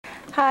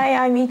Hi,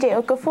 I'm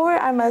Ijeoma Okafor.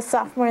 I'm a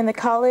sophomore in the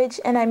college,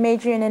 and I'm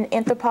majoring in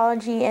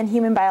anthropology and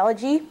human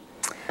biology.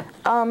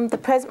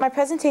 My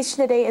presentation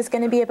today is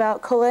going to be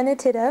about Kola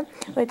nitida,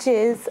 which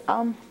is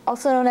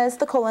also known as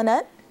the kola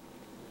nut.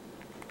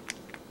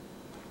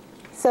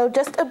 So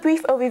just a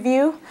brief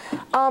overview.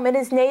 It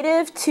is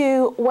native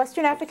to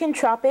Western African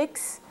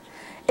tropics.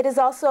 It is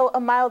also a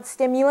mild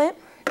stimulant.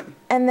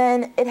 And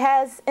then it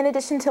has, in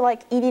addition to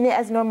like eating it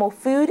as normal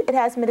food, it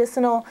has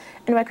medicinal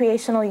and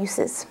recreational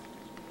uses.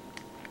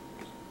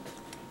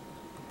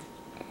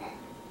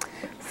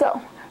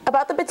 So,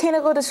 about the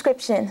botanical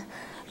description.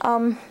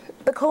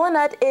 The kola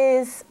nut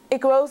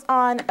it grows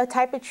on a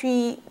type of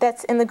tree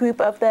that's in the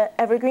group of the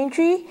evergreen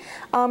tree.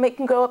 It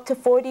can grow up to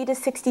 40 to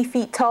 60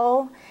 feet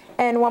tall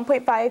and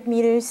 1.5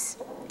 meters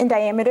in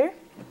diameter.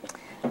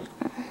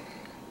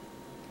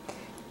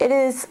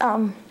 It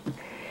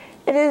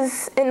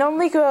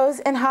normally grows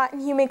in hot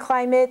and humid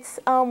climates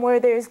where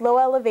there's low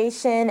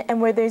elevation and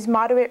where there's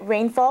moderate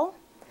rainfall.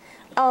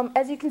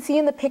 As you can see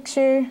in the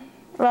picture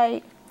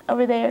right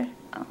over there,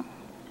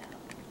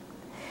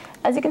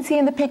 as you can see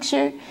in the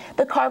picture,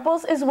 the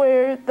carpels is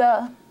where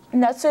the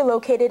nuts are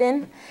located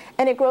in,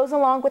 and it grows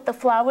along with the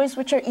flowers,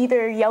 which are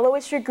either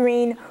yellowish or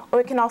green, or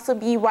it can also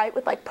be white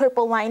with like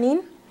purple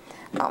lining.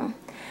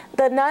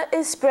 The nut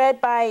is spread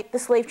by the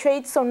slave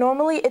trade, so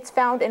normally it's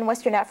found in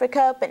Western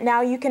Africa, but now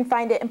you can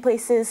find it in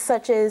places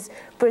such as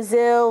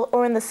Brazil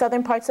or in the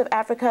southern parts of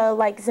Africa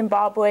like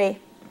Zimbabwe.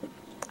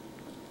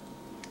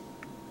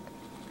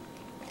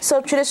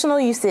 So traditional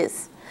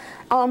uses.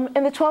 In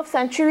the 12th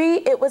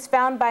century, it was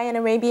found by an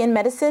Arabian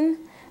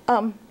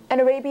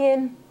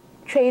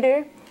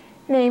trader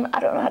named, I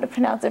don't know how to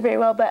pronounce it very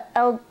well, but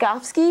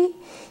El-Gafski.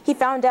 He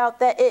found out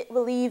that it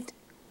relieved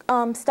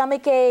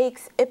stomach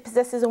aches, it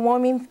possesses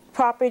warming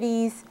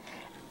properties,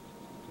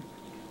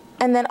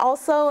 and then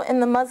also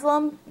in the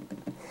Muslim,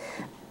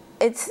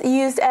 it's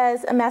used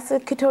as a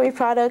masticatory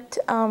product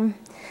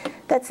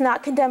that's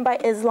not condemned by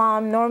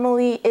Islam.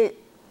 Normally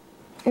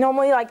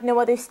like no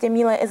other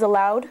stimulant is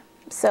allowed.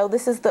 So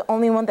this is the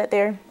only one that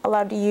they're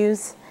allowed to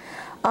use.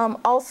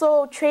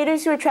 Also,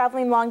 traders who are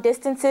traveling long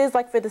distances,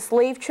 like for the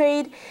slave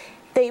trade,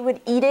 they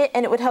would eat it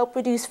and it would help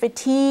reduce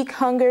fatigue,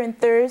 hunger, and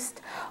thirst.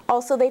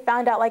 Also, they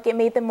found out like it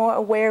made them more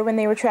aware when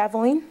they were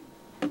traveling.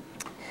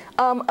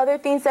 Other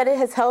things that it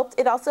has helped,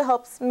 it also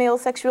helps male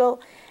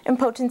sexual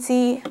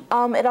impotency.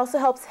 It also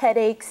helps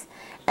headaches,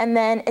 and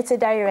then it's a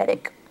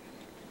diuretic.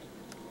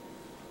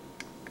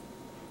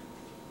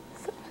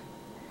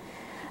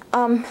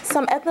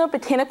 Some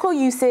ethnobotanical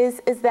uses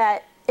is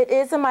that it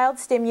is a mild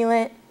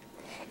stimulant.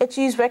 It's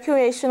used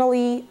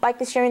recreationally, like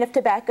the sharing of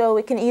tobacco.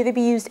 It can either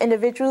be used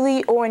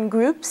individually or in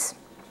groups.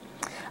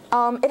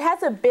 It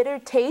has a bitter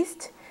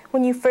taste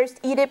when you first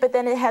eat it, but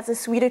then it has a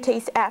sweeter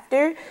taste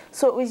after.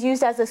 So it was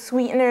used as a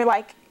sweetener,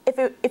 like if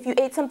you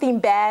ate something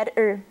bad,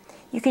 or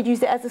you could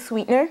use it as a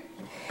sweetener.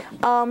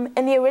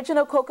 In the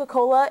original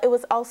Coca-Cola, it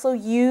was also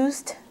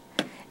used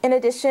in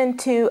addition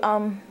to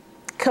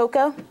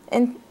coca.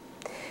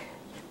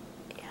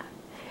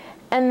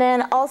 And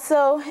then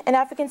also in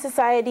African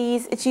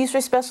societies, it's used for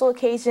special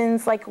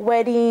occasions like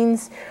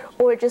weddings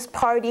or just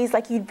parties,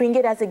 like you'd bring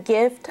it as a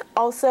gift.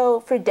 Also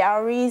for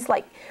dowries,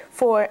 like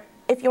for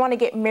if you want to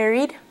get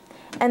married.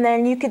 And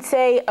then you could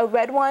say a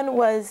red one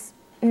was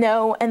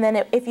no, and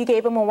then if you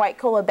gave him a white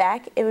cola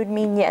back, it would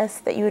mean yes,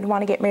 that you would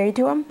want to get married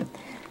to him.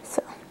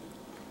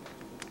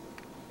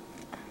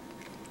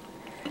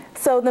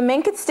 So the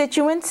main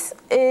constituents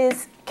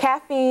is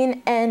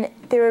caffeine and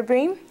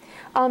theobromine.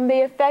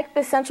 They affect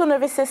the central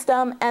nervous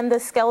system and the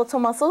skeletal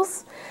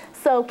muscles.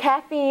 So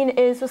caffeine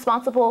is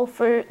responsible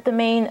for the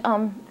main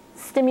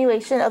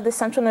stimulation of the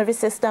central nervous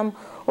system,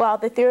 while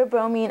the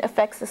theobromine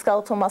affects the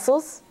skeletal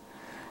muscles.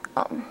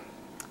 As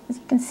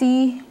you can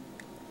see,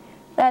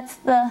 that's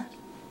the,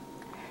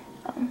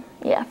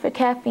 for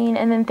caffeine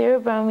and then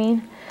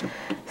theobromine.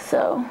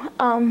 So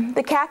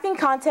the caffeine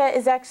content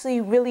is actually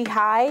really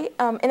high.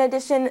 In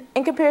addition,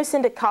 in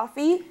comparison to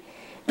coffee,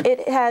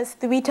 it has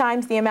 3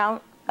 times the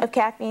amount of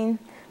caffeine,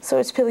 so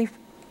it's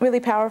really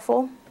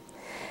powerful.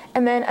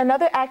 And then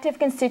another active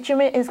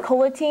constituent is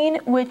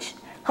collagen, which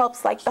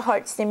helps like the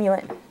heart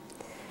stimulant.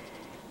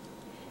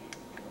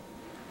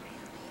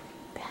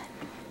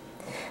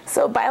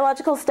 So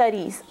biological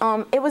studies.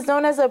 It was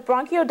known as a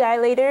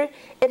bronchodilator.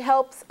 It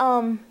helps,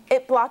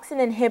 it blocks an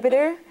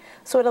inhibitor,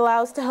 so it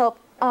allows to help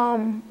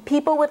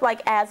people with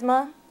like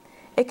asthma.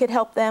 It could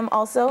help them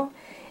also.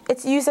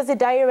 It's used as a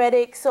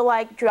diuretic, so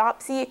like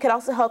dropsy, it could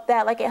also help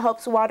that, like it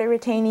helps water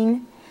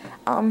retaining.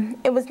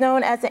 It was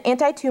known as an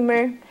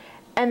anti-tumor,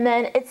 and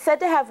then it's said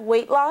to have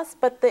weight loss,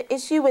 but the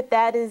issue with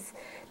that is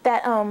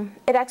that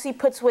it actually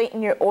puts weight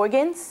in your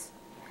organs,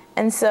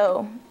 and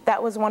so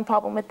that was one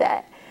problem with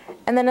that.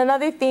 And then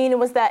another thing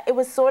was that it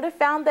was sort of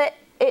found that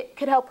it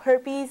could help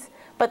herpes,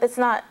 but that's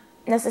not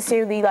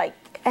necessarily like,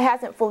 it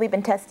hasn't fully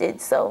been tested,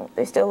 so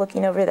they're still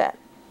looking over that.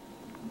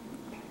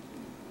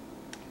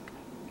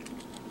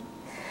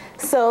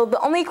 So the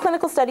only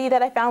clinical study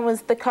that I found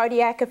was the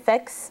cardiac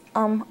effects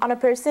on a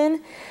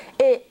person.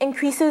 It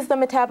increases the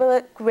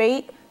metabolic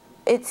rate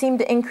it seemed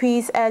to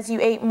increase as you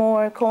ate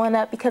more kola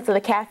nut because of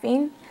the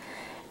caffeine.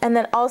 And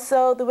then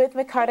also the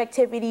rhythmic heart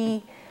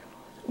activity,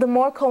 the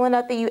more kola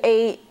nut that you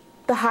ate,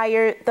 the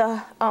higher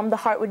the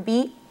heart would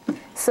beat.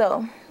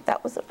 So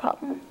that was a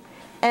problem.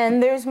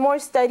 And there's more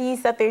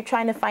studies that they're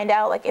trying to find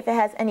out, like if it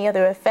has any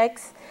other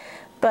effects,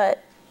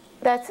 but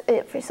that's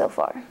it for so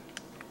far.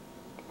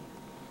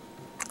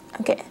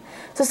 Okay,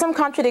 so some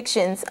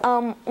contradictions.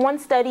 One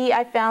study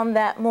I found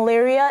that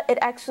malaria, it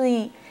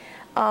actually,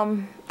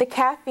 the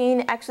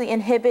caffeine actually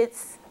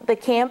inhibits the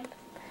CAMP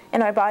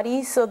in our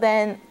body, so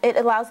then it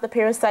allows the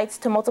parasites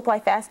to multiply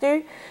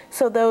faster.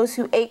 So those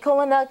who ate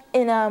kola nut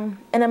in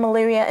a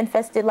malaria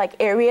infested like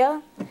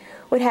area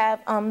would have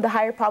the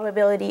higher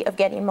probability of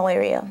getting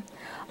malaria.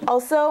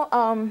 Also,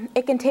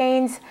 it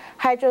contains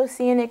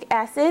hydrocyanic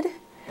acid.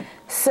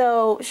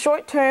 So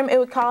short term, it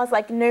would cause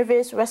like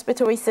nervous,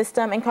 respiratory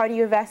system, and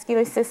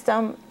cardiovascular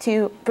system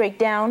to break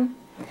down.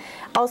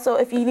 Also,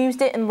 if you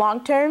used it in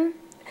long term,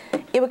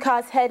 it would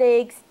cause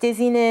headaches,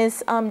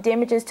 dizziness,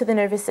 damages to the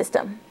nervous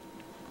system.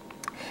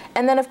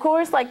 And then of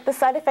course, like the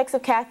side effects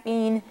of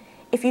caffeine,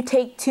 if you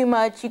take too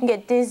much, you can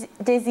get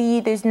dizzy,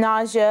 there's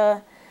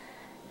nausea.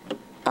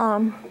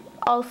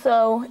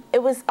 Also,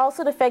 it was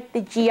also to affect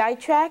the GI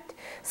tract.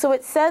 So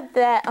it said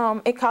that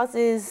it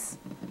causes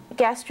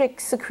gastric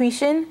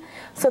secretion,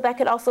 so that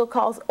could also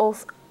cause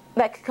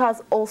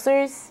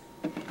ulcers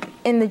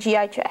in the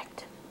GI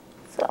tract.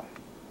 So,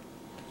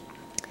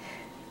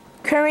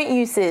 current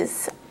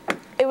uses.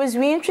 It was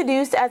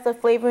reintroduced as a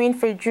flavoring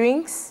for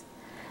drinks.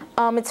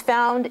 It's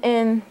found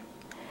in,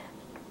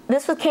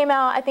 this one came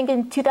out I think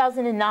in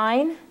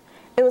 2009.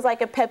 It was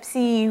like a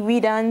Pepsi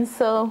redone,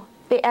 so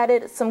they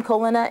added some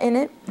kola nut in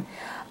it.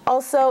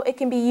 Also, it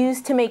can be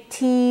used to make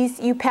teas.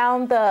 You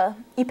pound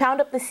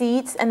up the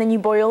seeds and then you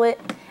boil it,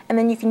 and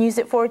then you can use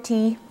it for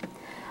tea.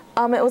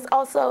 It was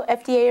also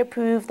FDA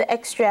approved, the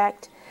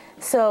extract.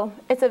 So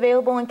it's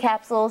available in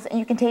capsules, and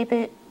you can take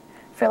it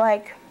for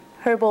like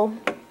herbal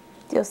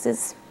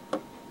doses.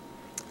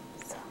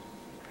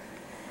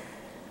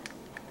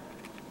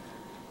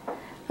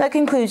 The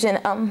conclusion.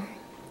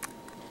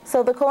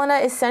 So the kola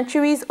nut is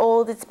centuries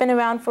old. It's been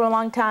around for a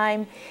long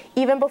time.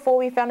 Even before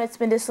we found its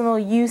medicinal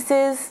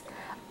uses,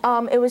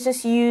 it was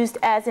just used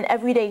as an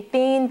everyday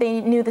thing.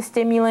 They knew the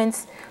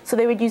stimulants, so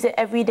they would use it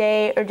every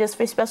day or just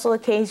for special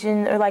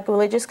occasions or like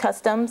religious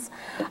customs.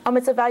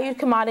 It's a valued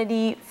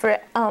commodity for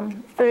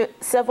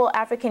several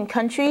African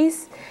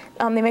countries.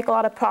 They make a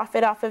lot of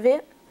profit off of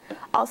it.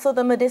 Also,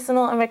 the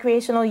medicinal and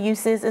recreational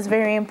uses is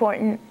very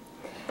important.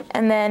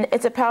 And then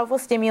it's a powerful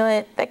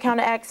stimulant that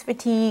counteracts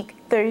fatigue,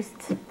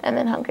 thirst, and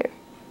then hunger.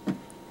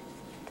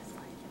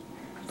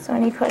 So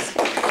any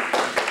questions?